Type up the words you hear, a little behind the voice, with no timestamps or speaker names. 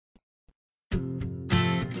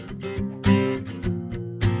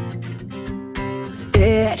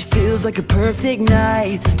feels like a perfect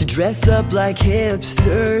night to dress up like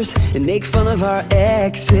hipsters and make fun of our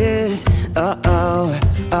exes. Uh-oh,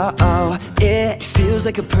 uh-oh. It feels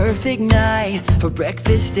like a perfect night for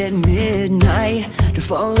breakfast at midnight, to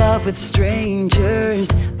fall in love with strangers.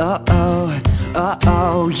 Uh-oh,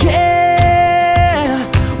 uh-oh, yeah.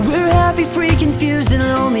 We're happy, free, confused, and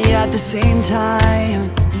lonely at the same time.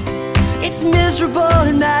 It's miserable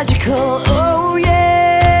and magical, oh yeah.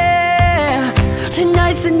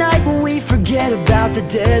 Tonight's the night when we forget about the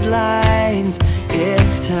deadlines.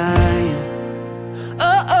 It's time.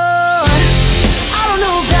 Oh, I don't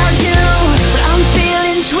know about you, but I'm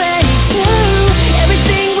feeling 22.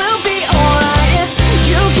 Everything will be alright if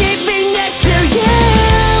you keep me next to you.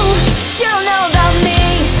 You don't know about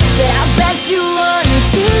me, but I bet you want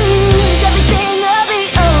to. Everything will be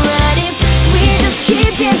alright if we just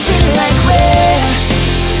keep dancing like we're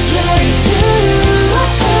 22.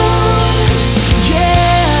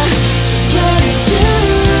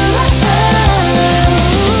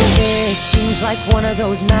 Like one of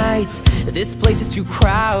those nights, this place is too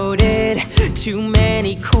crowded, too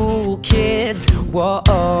many cool kids,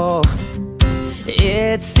 whoa.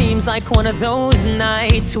 It seems like one of those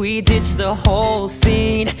nights we ditch the whole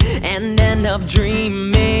scene and end up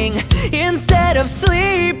dreaming instead of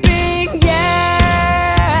sleeping,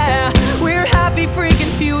 yeah. We're happy, free,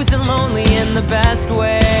 confused, and lonely in the best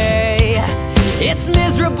way. It's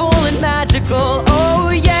miserable and magical, oh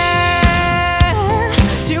yeah.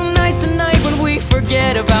 Tonight's the night when we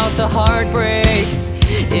forget about the heartbreaks.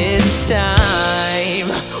 It's time.